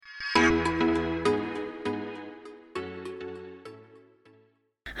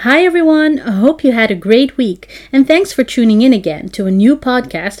Hi everyone, I hope you had a great week, and thanks for tuning in again to a new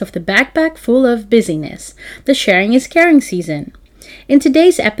podcast of the Backpack Full of Busyness, the Sharing is Caring season. In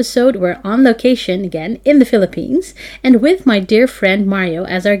today's episode, we're on location again in the Philippines, and with my dear friend Mario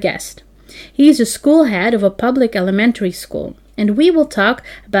as our guest. He's a school head of a public elementary school, and we will talk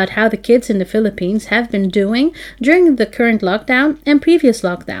about how the kids in the Philippines have been doing during the current lockdown and previous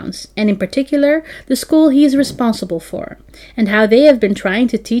lockdowns, and in particular, the school he is responsible for, and how they have been trying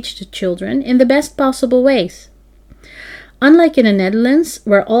to teach the children in the best possible ways. Unlike in the Netherlands,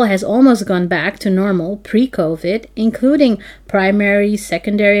 where all has almost gone back to normal pre-COVID, including primary,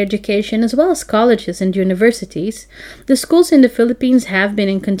 secondary education, as well as colleges and universities, the schools in the Philippines have been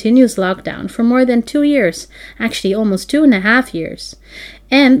in continuous lockdown for more than 2 years, actually almost 2.5 years.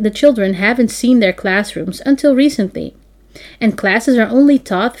 And the children haven't seen their classrooms until recently. And classes are only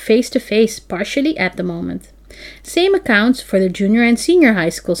taught face-to-face partially at the moment. Same accounts for the junior and senior high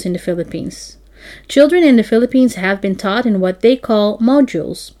schools in the Philippines. Children in the Philippines have been taught in what they call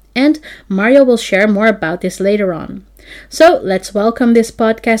modules, and Mario will share more about this later on. So let's welcome this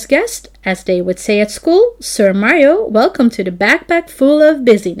podcast guest, as they would say at school, Sir Mario. Welcome to the Backpack Full of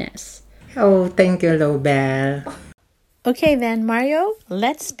Busyness. Oh, thank you, Lobel. Okay then, Mario,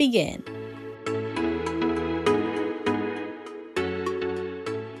 let's begin.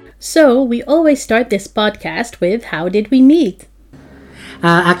 So, we always start this podcast with how did we meet?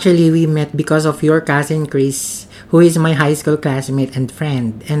 Actually, we met because of your cousin Chris, who is my high school classmate and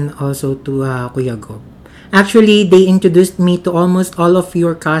friend, and also to Kuya Gob. Actually, they introduced me to almost all of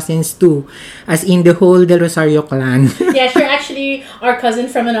your cousins too, as in the whole Del Rosario clan. Yes, you're actually our cousin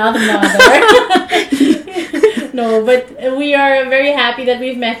from another mother. No, but we are very happy that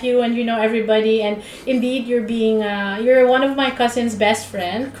we've met you and you know everybody. And indeed, you're one of my cousin's best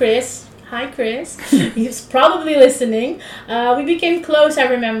friend, Chris. Hi, Chris. He's probably listening. We became close, I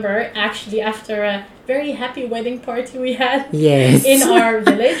remember, actually, after a very happy wedding party we had in our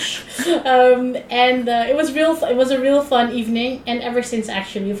village. It was a real fun evening. And ever since,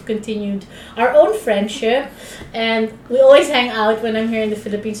 actually, we've continued our own friendship. And we always hang out when I'm here in the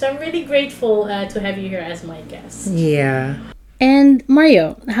Philippines. So I'm really grateful to have you here as my guest. Yeah. And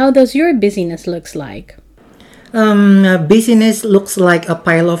Mario, how does your busyness looks like? Busyness looks like a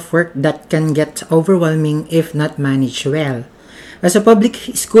pile of work that can get overwhelming if not managed well. As a public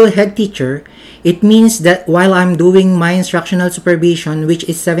school head teacher, it means that while I'm doing my instructional supervision, which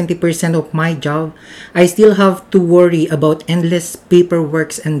is 70% of my job, I still have to worry about endless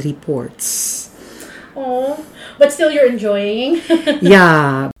paperwork and reports. Oh, but still you're enjoying.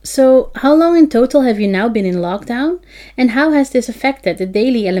 Yeah. So, how long in total have you now been in lockdown? And how has this affected the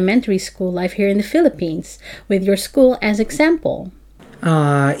daily elementary school life here in the Philippines, with your school as example?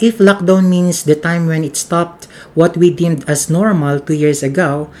 If lockdown means the time when it stopped what we deemed as normal 2 years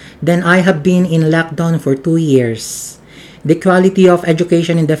ago, then I have been in lockdown for 2 years. The quality of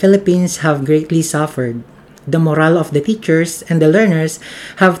education in the Philippines have greatly suffered. The morale of the teachers and the learners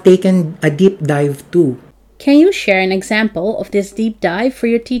have taken a deep dive too. Can you share an example of this deep dive for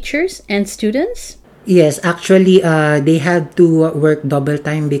your teachers and students? Yes, actually, they had to work double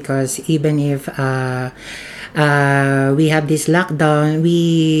time because even if we have this lockdown,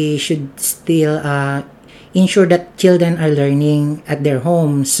 we should still ensure that children are learning at their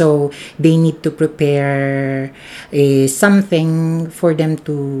home. So they need to prepare something for them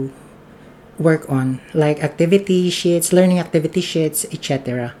to work on, like activity sheets, learning activity sheets,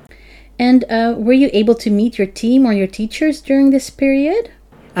 etc. And were you able to meet your team or your teachers during this period?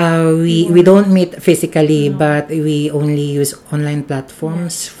 We don't meet physically, but we only use online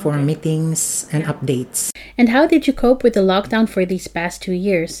platforms for meetings and updates. And how did you cope with the lockdown for these past 2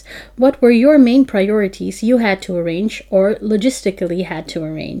 years? What were your main priorities you had to arrange or logistically had to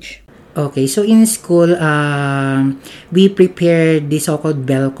arrange? Okay, so in school, we prepared the so-called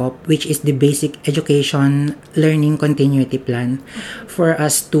BELCOP, which is the Basic Education Learning Continuity Plan, for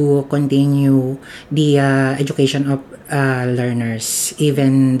us to continue the education of learners,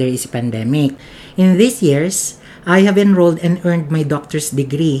 even there is a pandemic. In these years, I have enrolled and earned my doctor's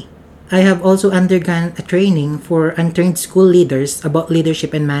degree. I have also undergone a training for untrained school leaders about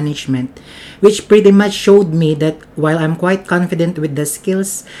leadership and management, which pretty much showed me that while I'm quite confident with the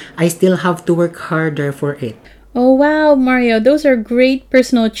skills, I still have to work harder for it. Oh wow, Mario, those are great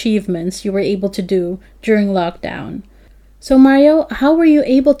personal achievements you were able to do during lockdown. So Mario, how were you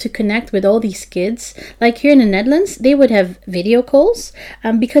able to connect with all these kids? Like here in the Netherlands, they would have video calls,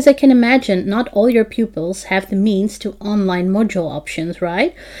 because I can imagine not all your pupils have the means to online module options,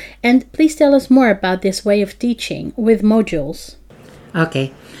 right? And please tell us more about this way of teaching with modules.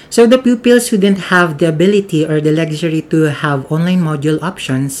 Okay. So the pupils who didn't have the ability or the luxury to have online module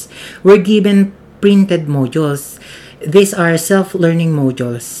options were given printed modules. These are self-learning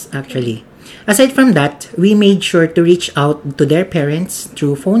modules, actually. Aside from that, we made sure to reach out to their parents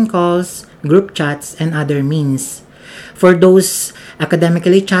through phone calls, group chats, and other means. For those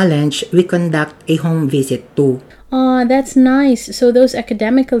academically challenged, we conduct a home visit too. Oh, that's nice. So those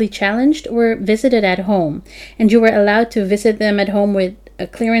academically challenged were visited at home, and you were allowed to visit them at home with a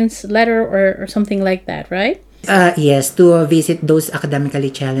clearance letter or something like that, right? Yes, to visit those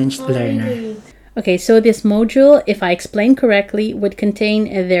academically challenged learners. Okay, so this module, if I explain correctly, would contain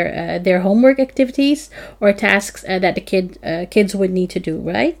their homework activities or tasks that the kids would need to do,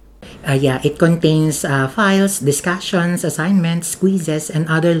 right? Yeah, it contains files, discussions, assignments, quizzes, and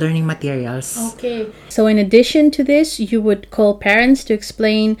other learning materials. Okay. So in addition to this, you would call parents to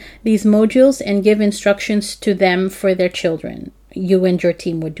explain these modules and give instructions to them for their children. You and your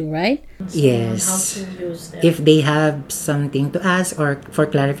team would do, right? Yes. How to use them. If they have something to ask or for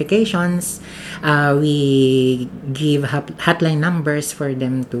clarifications, we give hotline numbers for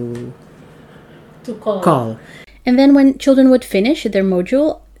them to call. And then when children would finish their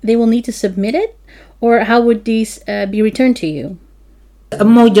module, they will need to submit it? Or how would these be returned to you?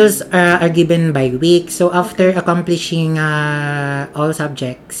 Modules are given by week. So after accomplishing all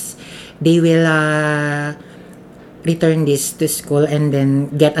subjects, they will return this to school and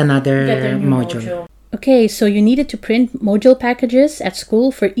then get another module. Okay, so you needed to print module packages at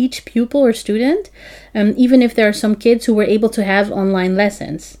school for each pupil or student, even if there are some kids who were able to have online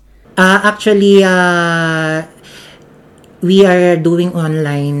lessons. Actually, we are doing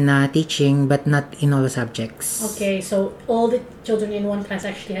online teaching, but not in all subjects. Okay, so all the children in one class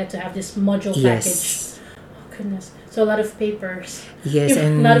actually had to have this module package. Oh, goodness. So a lot of papers. Yes,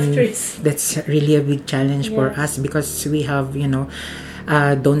 and a lot of trees. That's really a big challenge for us because we have,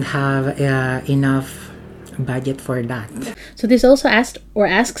 don't have enough budget for that. So this also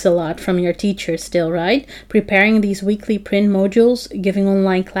asks a lot from your teachers still, right? Preparing these weekly print modules, giving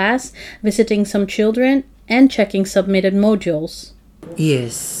online class, visiting some children, and checking submitted modules.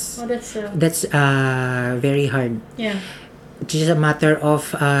 Yes. Oh, that's very hard. Yeah. It's just a matter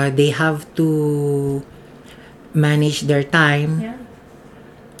of they have to manage their time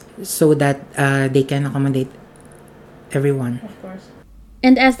so that they can accommodate everyone. Of course.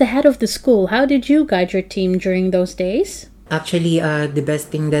 And as the head of the school, how did you guide your team during those days? Actually, the best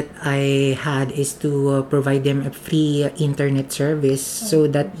thing that I had is to provide them a free internet service so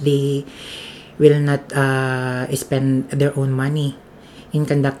that they will not spend their own money in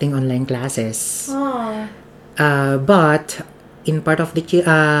conducting online classes. Oh. But in part of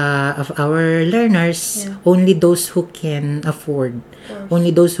of our learners, only those who can afford,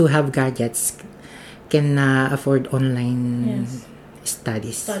 only those who have gadgets can afford online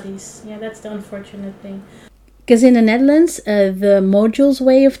studies. Yeah, that's the unfortunate thing. Because in the Netherlands, the modules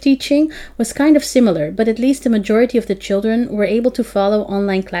way of teaching was kind of similar, but at least the majority of the children were able to follow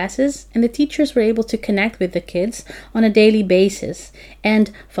online classes, and the teachers were able to connect with the kids on a daily basis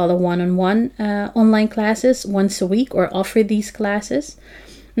and follow one-on-one online classes once a week or offer these classes.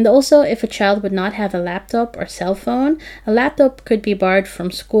 And also, if a child would not have a laptop or cell phone, a laptop could be borrowed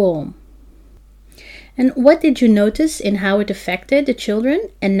from school. And what did you notice in how it affected the children?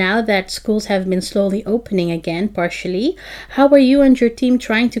 And now that schools have been slowly opening again, partially, how are you and your team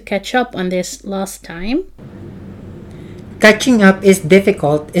trying to catch up on this lost time? Catching up is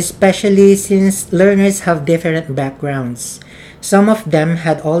difficult, especially since learners have different backgrounds. Some of them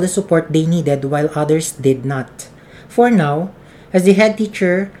had all the support they needed while others did not. For now, as the head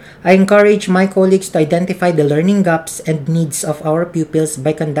teacher, I encourage my colleagues to identify the learning gaps and needs of our pupils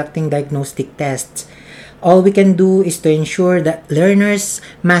by conducting diagnostic tests. All we can do is to ensure that learners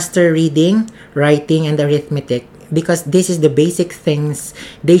master reading, writing, and arithmetic because this is the basic things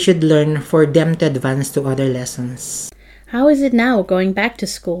they should learn for them to advance to other lessons. How is it now going back to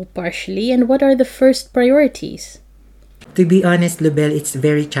school partially, and what are the first priorities? To be honest, Lubel, it's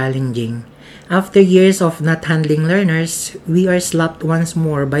very challenging. After years of not handling learners, we are slapped once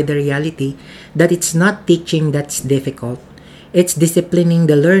more by the reality that it's not teaching that's difficult. It's disciplining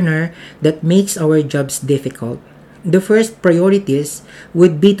the learner that makes our jobs difficult. The first priorities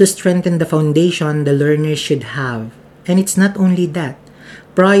would be to strengthen the foundation the learners should have. And it's not only that.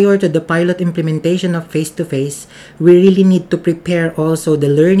 Prior to the pilot implementation of face-to-face, we really need to prepare also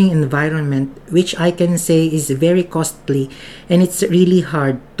the learning environment, which I can say is very costly and it's really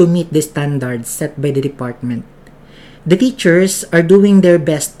hard to meet the standards set by the department. The teachers are doing their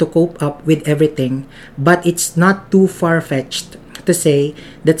best to cope up with everything, but it's not too far-fetched. to say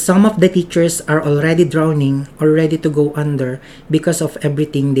that some of the teachers are already drowning or ready to go under because of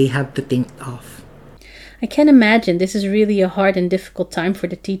everything they have to think of. I can imagine this is really a hard and difficult time for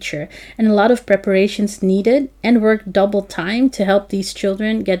the teacher, and a lot of preparations needed and work double time to help these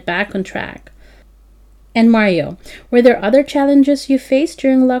children get back on track. And Mario, were there other challenges you faced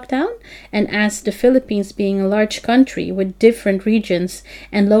during lockdown? And as the Philippines being a large country with different regions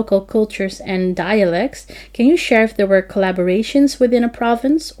and local cultures and dialects, can you share if there were collaborations within a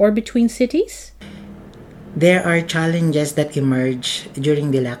province or between cities? There are challenges that emerge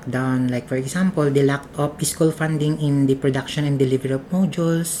during the lockdown, like for example, the lack of school funding in the production and delivery of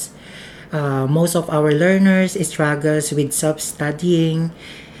modules. Most of our learners struggles with self-studying,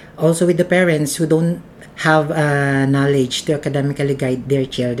 also with the parents who don't have knowledge to academically guide their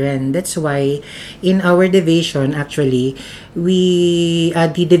children. That's why in our division, actually, the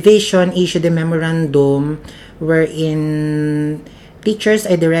division issued a memorandum wherein teachers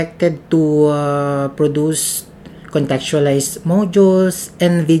are directed to produce contextualized modules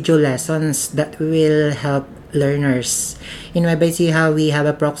and video lessons that will help learners. In Nueva Ecija, we have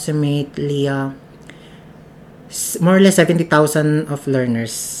approximately more or less 70,000 of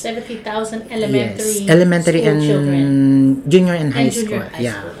learners. 70,000 elementary, yes, elementary school and children. junior and high Junior school. high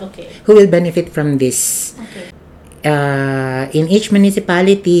Yeah. school. Okay. Who will benefit from this? Okay. In each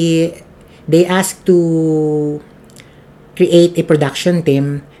municipality, they ask to create a production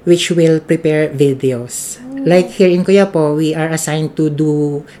team which will prepare videos. Like here in Cuyapo, we are assigned to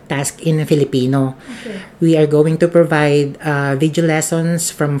do tasks in Filipino. Okay. We are going to provide video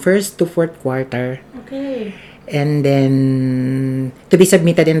lessons from first to fourth quarter. Okay. And then to be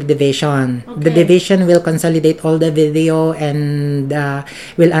submitted in the division. Okay. The division will consolidate all the video and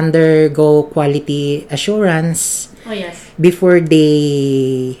will undergo quality assurance Oh, yes. before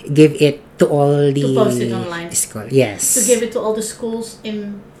they give it to all the To post it online. school. Yes. To give it to all the schools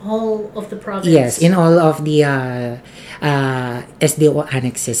in whole of the province. Yes, in all of the SDO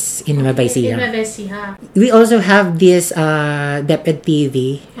annexes in Nueva Ecija. In Nueva Ecija. We also have this DepEd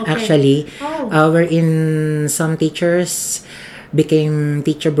TV, Okay. actually, Oh. wherein some teachers became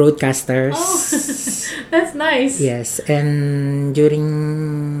teacher broadcasters. Oh, that's nice. Yes, and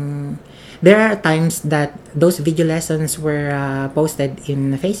there are times that those video lessons were posted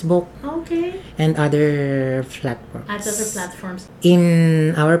in Facebook Okay. and other platforms. At other platforms.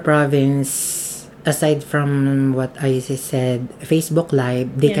 In our province, aside from what I said, Facebook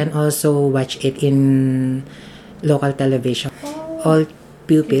Live, they Yeah. can also watch it in local television. Oh. All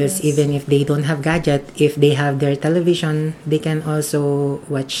pupils, Yes. even if they don't have gadget, if they have their television, they can also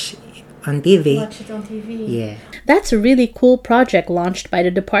watch on TV. Watch it on TV. Yeah. That's a really cool project launched by the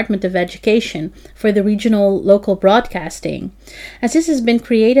Department of Education for the regional local broadcasting. As this has been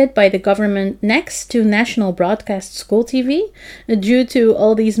created by the government next to National Broadcast School TV, due to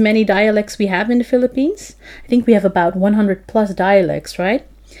all these many dialects we have in the Philippines. I think we have about 100 plus dialects, right?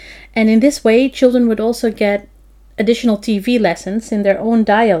 And in this way, children would also get additional TV lessons in their own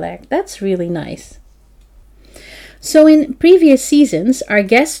dialect. That's really nice. So in previous seasons, our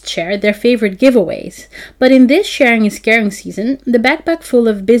guests shared their favorite giveaways. But in this Sharing is Caring season, the Backpack Full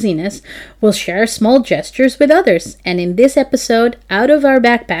of Busyness will share small gestures with others. And in this episode, out of our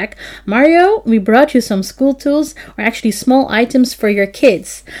backpack, Mario, we brought you some school tools, or actually small items for your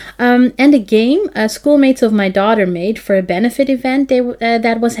kids. And a game schoolmates of my daughter made for a benefit event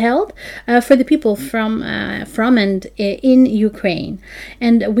that was held for the people from and in Ukraine.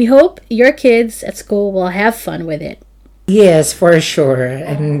 And we hope your kids at school will have fun with it. Yes, for sure.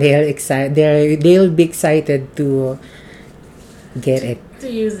 And they'll be excited to get it.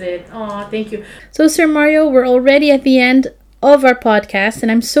 To use it. Oh, thank you. So, Sir Mario, we're already at the end of our podcast,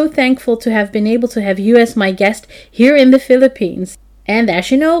 and I'm so thankful to have been able to have you as my guest here in the Philippines. And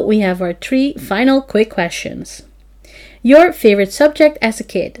as you know, we have our 3 final quick questions. Your favorite subject as a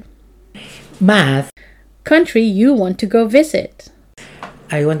kid? Math. Country you want to go visit?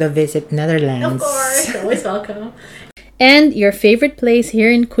 I want to visit Netherlands. Of course, always welcome. And your favorite place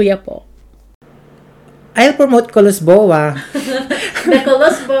here in Cuyapo? I'll promote Colosboa. The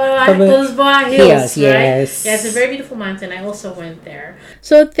Colosboa Hills, Yes, yes. right? Yeah, it's a very beautiful mountain. I also went there.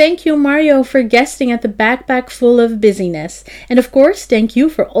 So thank you, Mario, for guesting at the Backpack Full of Busyness. And of course, thank you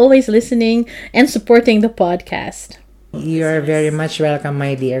for always listening and supporting the podcast. You're very much welcome,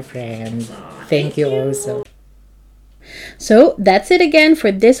 my dear friend. Thank you also. So that's it again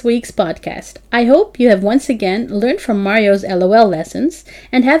for this week's podcast. I hope you have once again learned from Mario's LOL lessons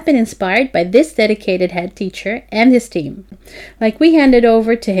and have been inspired by this dedicated head teacher and his team. Like we handed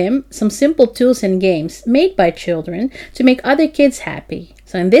over to him some simple tools and games made by children to make other kids happy.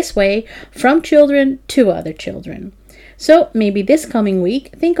 So in this way, from children to other children. So maybe this coming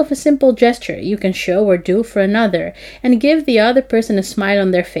week, think of a simple gesture you can show or do for another and give the other person a smile on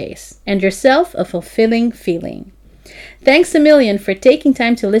their face and yourself a fulfilling feeling. Thanks a million for taking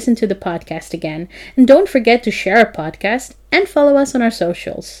time to listen to the podcast again. And don't forget to share our podcast and follow us on our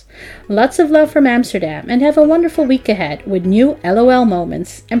socials. Lots of love from Amsterdam and have a wonderful week ahead with new LOL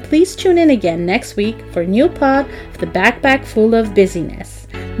moments. And please tune in again next week for a new pod of the Backpack Full of Busyness.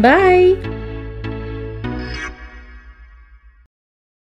 Bye!